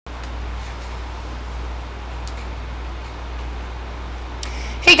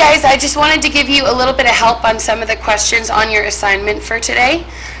guys, I just wanted to give you a little bit of help on some of the questions on your assignment for today.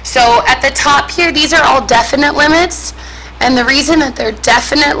 So at the top here, these are all definite limits, and the reason that they're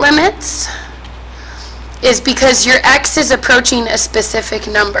definite limits is because your x is approaching a specific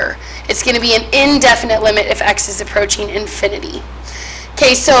number. It's going to be an indefinite limit if x is approaching infinity.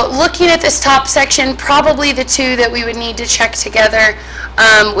 Okay, so looking at this top section, probably the two that we would need to check together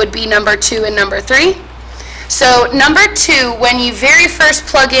would be number 2 and number 3. So number 2, when you very first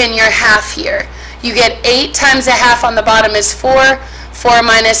plug in your half here, you get 8 times a half on the bottom is 4. 4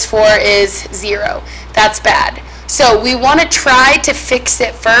 minus 4 is 0. That's bad. So we want to try to fix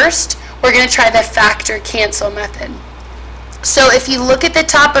it first. We're going to try the factor cancel method. So if you look at the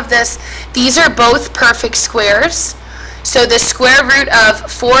top of this, these are both perfect squares. So the square root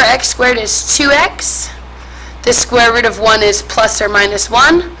of 4x squared is 2x. The square root of 1 is plus or minus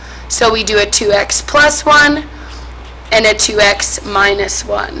 1. So we do a 2x plus 1 and a 2x minus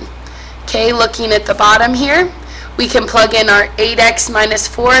 1. Okay, looking at the bottom here, we can plug in our 8x minus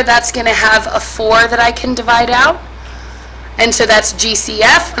 4. That's going to have a 4 that I can divide out. And so that's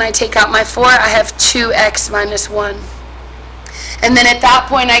GCF. When I take out my 4, I have 2x minus 1. And then at that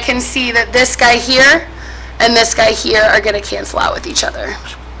point, I can see that this guy here and this guy here are going to cancel out with each other.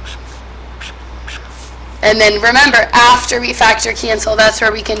 And then remember, after we factor cancel, that's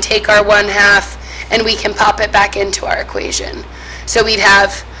where we can take our 1/2 and we can pop it back into our equation. So we'd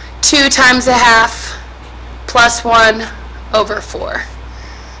have 2 times a half plus 1 over 4.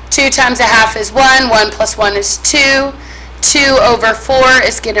 2 times a half is 1. 1 plus 1 is 2. 2 over 4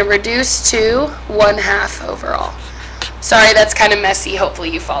 is going to reduce to 1/2 overall. Sorry, that's kind of messy.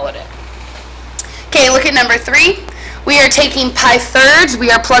 Hopefully you followed it. Okay, look at number 3. We are taking pi thirds. We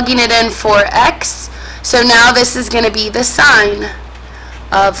are plugging it in for x. So now this is going to be the sign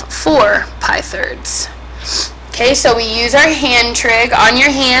of 4 pi thirds. Okay, so we use our hand trig. On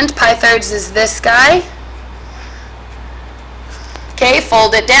your hand, pi thirds is this guy. Okay,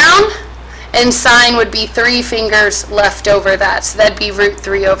 fold it down, and sign would be 3 fingers left over that. So that'd be root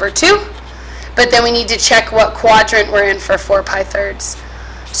 3 over 2. But then we need to check what quadrant we're in for 4 pi thirds.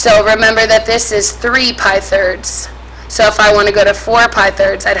 So remember that this is 3 pi thirds. So if I want to go to 4 pi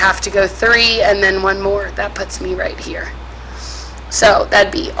thirds, I'd have to go 3 and then 1 more. That puts me right here. So that'd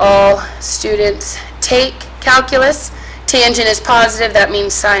be all students take calculus. Tangent is positive. That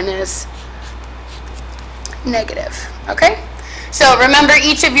means sine is negative. Okay? So remember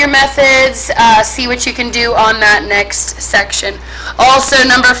each of your methods. See what you can do on that next section. Also,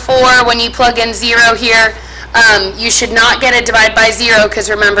 number 4, when you plug in 0 here, you should not get a divide by 0 because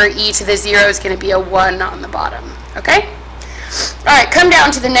remember e to the 0 is going to be a 1 on the bottom. Okay? All right, come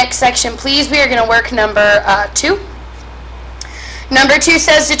down to the next section, please. We are going to work number 2. Number 2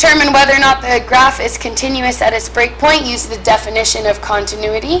 says determine whether or not the graph is continuous at its breakpoint. Use the definition of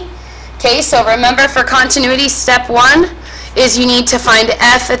continuity. Okay, so remember for continuity, step 1 is you need to find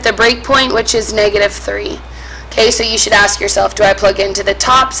f at the breakpoint, which is -3. Okay, so you should ask yourself, do I plug into the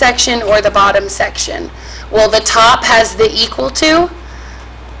top section or the bottom section? Well, the top has the equal to,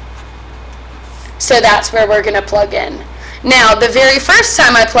 so that's where we're going to plug in. Now, the very first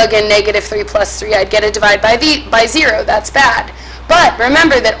time I plug in -3 plus 3, I'd get a divide by 0. That's bad. But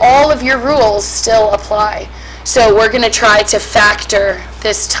remember that all of your rules still apply. So we're going to try to factor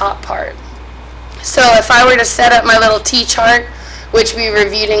this top part. So if I were to set up my little t-chart, which we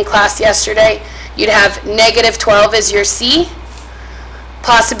reviewed in class yesterday, you'd have -12 as your C.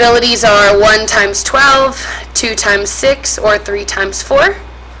 Possibilities are 1 times 12, 2 times 6, or 3 times 4.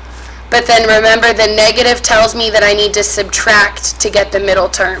 But then remember, the negative tells me that I need to subtract to get the middle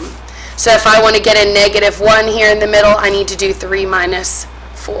term. So if I want to get a -1 here in the middle, I need to do 3 minus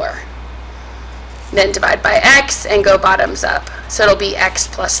 4. Then divide by x and go bottoms up. So it'll be x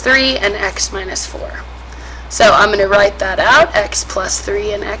plus 3 and x minus 4. So I'm going to write that out, x plus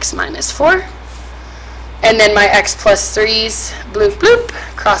 3 and x minus 4. And then my x plus 3's, bloop, bloop,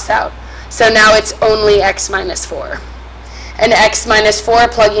 cross out. So now it's only x minus 4. And x minus 4,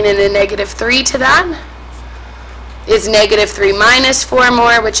 plugging in a -3 to that, is -3 minus 4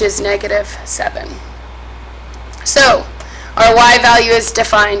 more, which is -7. So our y value is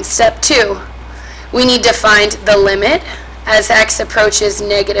defined. Step 2, we need to find the limit as x approaches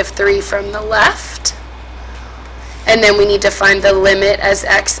 -3 from the left. And then we need to find the limit as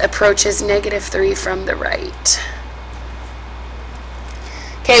x approaches -3 from the right.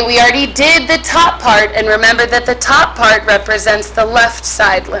 Okay, we already did the top part, and remember that the top part represents the left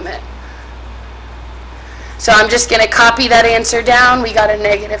side limit. So I'm just going to copy that answer down. We got a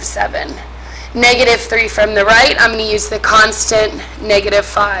 -7. -3 from the right, I'm going to use the constant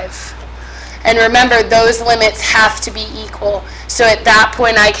 -5. And remember, those limits have to be equal. So at that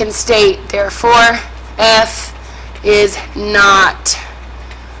point I can state, therefore, f is not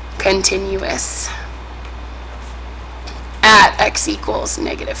continuous at x equals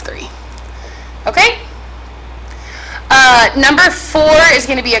 -3. Okay? Number 4 is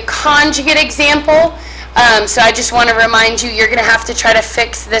going to be a conjugate example. So I just want to remind you, you're going to have to try to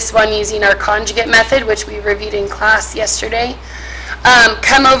fix this one using our conjugate method, which we reviewed in class yesterday.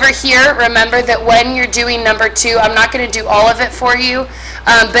 Come over here. Remember that when you're doing number 2, I'm not going to do all of it for you,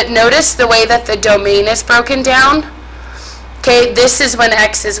 but notice the way that the domain is broken down. Okay, this is when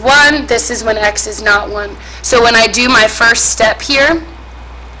x is 1, this is when x is not 1. So when I do my first step here,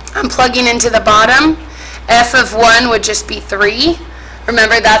 I'm plugging into the bottom. F of 1 would just be 3.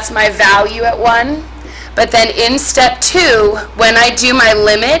 Remember, that's my value at 1. But then in step 2, when I do my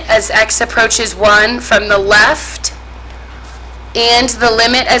limit as x approaches 1 from the left, and the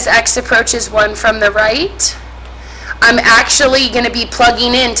limit as x approaches 1 from the right, I'm actually going to be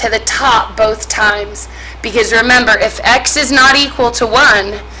plugging into the top both times. Because remember, if x is not equal to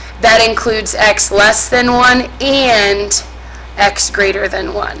 1, that includes x less than 1 and x greater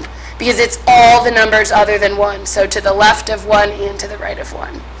than 1. Because it's all the numbers other than 1. So to the left of 1 and to the right of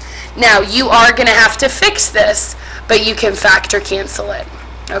 1. Now, you are going to have to fix this, but you can factor cancel it.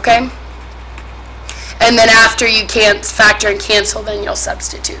 Okay? And then after you can't factor and cancel, then you'll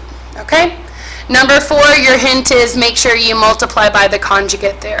substitute. Okay? Number 4, your hint is make sure you multiply by the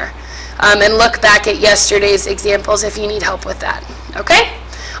conjugate there. And look back at yesterday's examples if you need help with that. Okay?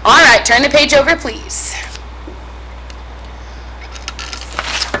 All right, turn the page over, please.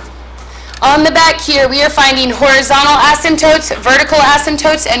 On the back here, we are finding horizontal asymptotes, vertical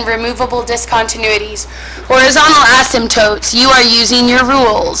asymptotes, and removable discontinuities. Horizontal asymptotes, you are using your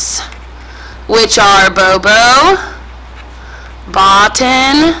rules, which are Bobo,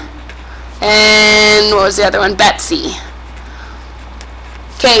 Botten, and what was the other one? Betsy.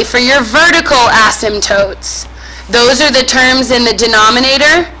 Okay, for your vertical asymptotes, those are the terms in the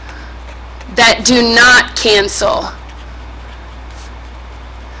denominator that do not cancel.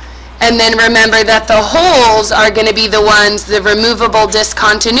 And then remember that the wholes are going to be the ones, the removable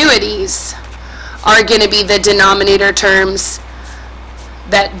discontinuities are going to be the denominator terms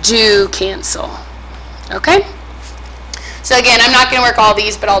that do cancel. Okay? So again, I'm not going to work all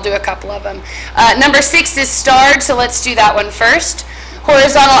these, but I'll do a couple of them. Number 6 is starred, so let's do that one first.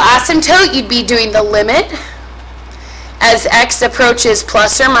 Horizontal asymptote, you'd be doing the limit as x approaches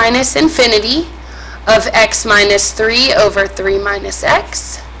plus or minus infinity of x minus 3 over 3 minus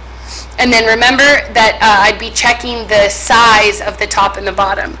x. And then remember that I'd be checking the size of the top and the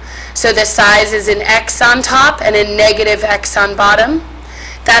bottom. So the size is an x on top and a negative x on bottom.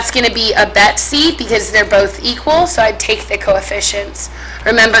 That's going to be a Betsy because they're both equal, so I'd take the coefficients.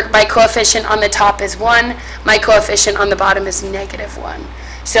 Remember, my coefficient on the top is 1, my coefficient on the bottom is -1.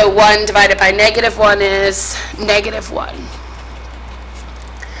 So 1 divided by -1 is -1.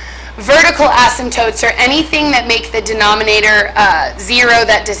 Vertical asymptotes are anything that make the denominator 0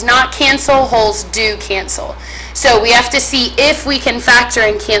 that does not cancel, wholes do cancel. So we have to see if we can factor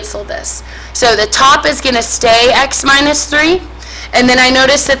and cancel this. So the top is going to stay x minus 3. And then I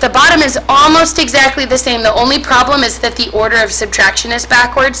notice that the bottom is almost exactly the same. The only problem is that the order of subtraction is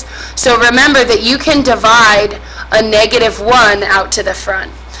backwards. So remember that you can divide a -1 out to the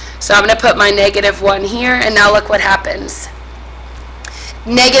front. So I'm going to put my -1 here, and now look what happens.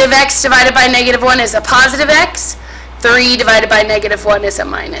 Negative x divided by -1 is a positive x. 3 divided by -1 is a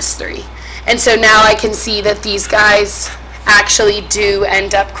minus 3. And so now I can see that these guys actually do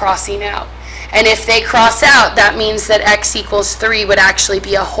end up crossing out. And if they cross out, that means that x equals 3 would actually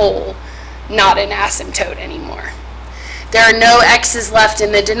be a whole, not an asymptote anymore. There are no x's left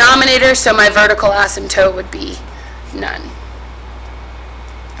in the denominator, so my vertical asymptote would be none.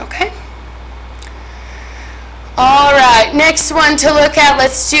 Okay? All right, next one to look at,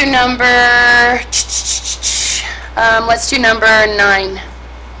 let's do number 9.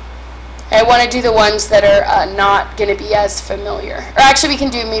 I want to do the ones that are not going to be as familiar. Or actually, we can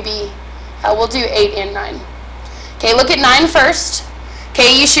do maybe... we'll do 8 and 9. Okay, look at 9 first.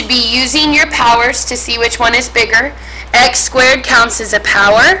 Okay, you should be using your powers to see which one is bigger. X squared counts as a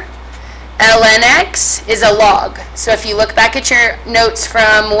power. ln x is a log. So if you look back at your notes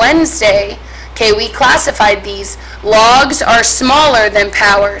from Wednesday, okay, we classified these. Logs are smaller than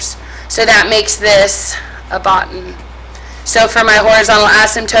powers. So that makes this a Botten. So for my horizontal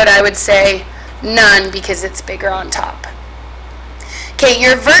asymptote, I would say none because it's bigger on top. Okay,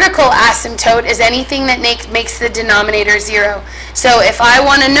 your vertical asymptote is anything that makes the denominator 0. So if I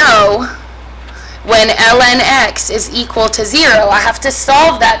want to know when ln x is equal to 0. I have to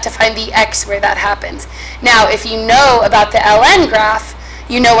solve that to find the x where that happens. Now, if you know about the ln graph,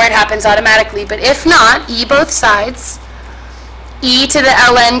 you know where it happens automatically. But if not, e both sides. E to the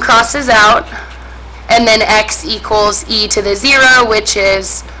ln crosses out, and then x equals e to the 0, which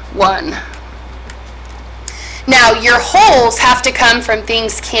is 1. Now, your wholes have to come from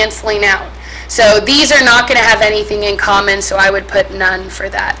things canceling out. So these are not going to have anything in common, so I would put none for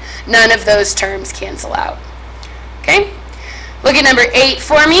that. None of those terms cancel out. Okay? Look at number 8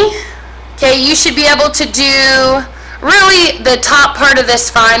 for me. Okay, you should be able to do really the top part of this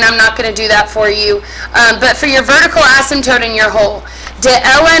fine. I'm not going to do that for you. But for your vertical asymptote and your whole, do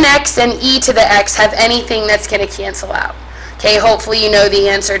ln x and e to the x have anything that's going to cancel out? Okay, hopefully you know the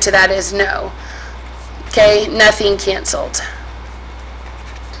answer to that is no. Okay, nothing canceled.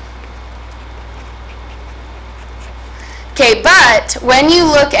 Okay, but when you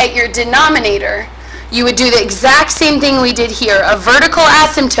look at your denominator, you would do the exact same thing we did here. A vertical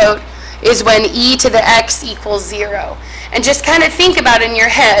asymptote is when e to the x equals 0. And just kind of think about in your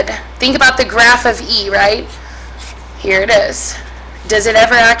head, think about the graph of e, right? Here it is. Does it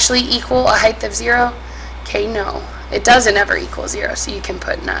ever actually equal a height of 0? Okay, no. It doesn't ever equal 0, so you can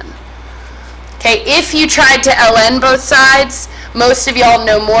put none. Okay, if you tried to ln both sides, most of y'all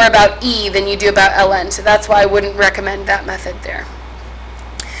know more about e than you do about ln, so that's why I wouldn't recommend that method there.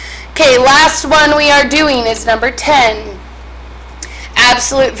 Okay, last one we are doing is number 10.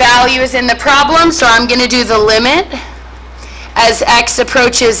 Absolute value is in the problem, so I'm going to do the limit as x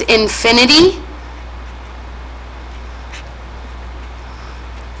approaches infinity,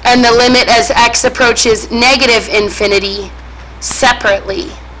 and the limit as x approaches negative infinity separately.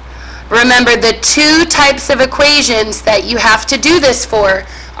 Remember, the two types of equations that you have to do this for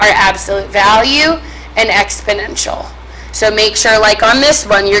are absolute value and exponential. So make sure, like on this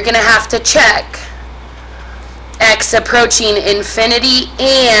one, you're going to have to check x approaching infinity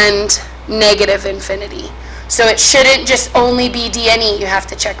and negative infinity. So it shouldn't just only be d and e. You have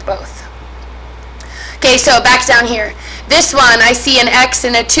to check both. Okay, so back down here. This one, I see an x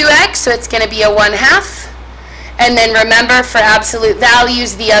and a 2x, so it's going to be a 1/2. And then remember, for absolute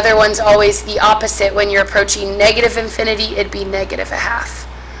values, the other one's always the opposite. When you're approaching negative infinity, it'd be negative 1/2.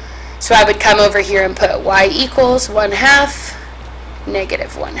 So I would come over here and put y equals 1/2,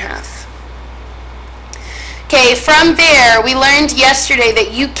 negative 1/2. Okay, from there, we learned yesterday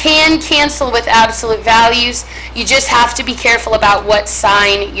that you can cancel with absolute values. You just have to be careful about what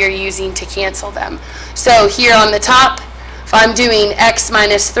sign you're using to cancel them. So here on the top, if I'm doing x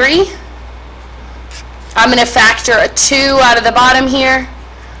minus 3, I'm going to factor a 2 out of the bottom here.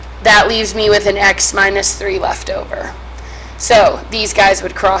 That leaves me with an x minus 3 left over. So these guys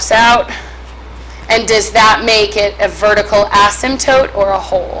would cross out. And does that make it a vertical asymptote or a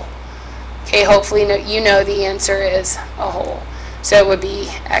whole? Okay, hopefully you know the answer is a whole. So it would be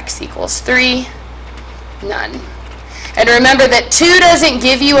x equals 3, none. And remember that 2 doesn't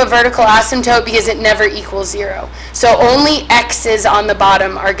give you a vertical asymptote because it never equals 0. So only x's on the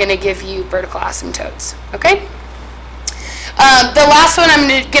bottom are going to give you vertical asymptotes. Okay? The last one I'm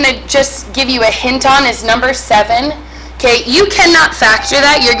going to just give you a hint on is number 7. Okay, you cannot factor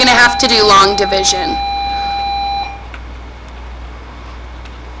that. You're going to have to do long division.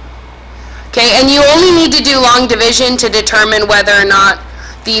 Okay, and you only need to do long division to determine whether or not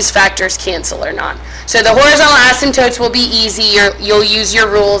these factors cancel or not. So the horizontal asymptotes will be easy. You'll use your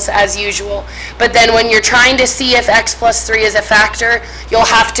rules as usual. But then when you're trying to see if x plus 3 is a factor, you'll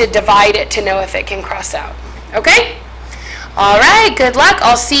have to divide it to know if it can cross out. Okay? All right, good luck.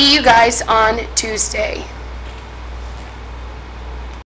 I'll see you guys on Tuesday.